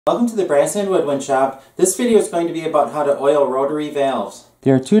Welcome to the Brass and Woodwind Shop. This video is going to be about how to oil rotary valves.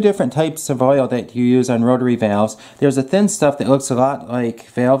 There are two different types of oil that you use on rotary valves. There's a thin stuff that looks a lot like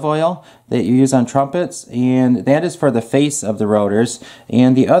valve oil that you use on trumpets, and that is for the face of the rotors.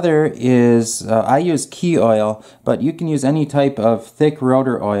 And the other is, I use key oil, but you can use any type of thick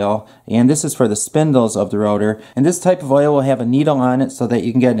rotor oil, and this is for the spindles of the rotor. And this type of oil will have a needle on it so that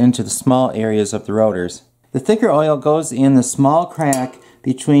you can get into the small areas of the rotors. The thicker oil goes in the small crack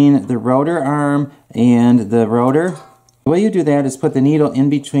between the rotor arm and the rotor. The way you do that is put the needle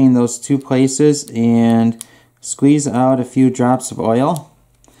in between those two places and squeeze out a few drops of oil.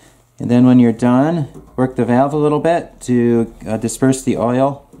 And then when you're done, work the valve a little bit to disperse the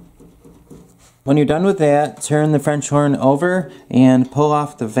oil. When you're done with that, turn the French horn over and pull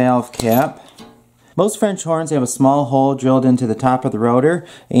off the valve cap. Most French horns have a small hole drilled into the top of the rotor,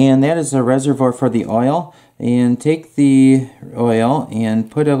 and that is a reservoir for the oil. And take the oil and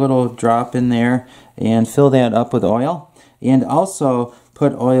put a little drop in there and fill that up with oil. And also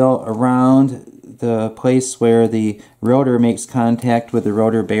put oil around the place where the rotor makes contact with the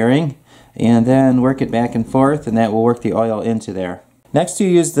rotor bearing. And then work it back and forth, and that will work the oil into there. Next, you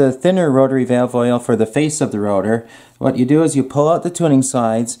use the thinner rotary valve oil for the face of the rotor. What you do is you pull out the tuning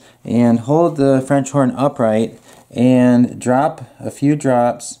slides and hold the French horn upright and drop a few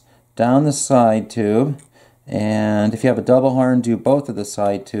drops down the side tube. And if you have a double horn, do both of the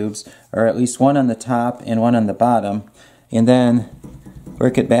side tubes, or at least one on the top and one on the bottom. And then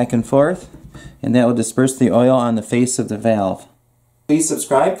work it back and forth, and that will disperse the oil on the face of the valve. Please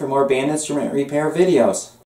subscribe for more band instrument repair videos.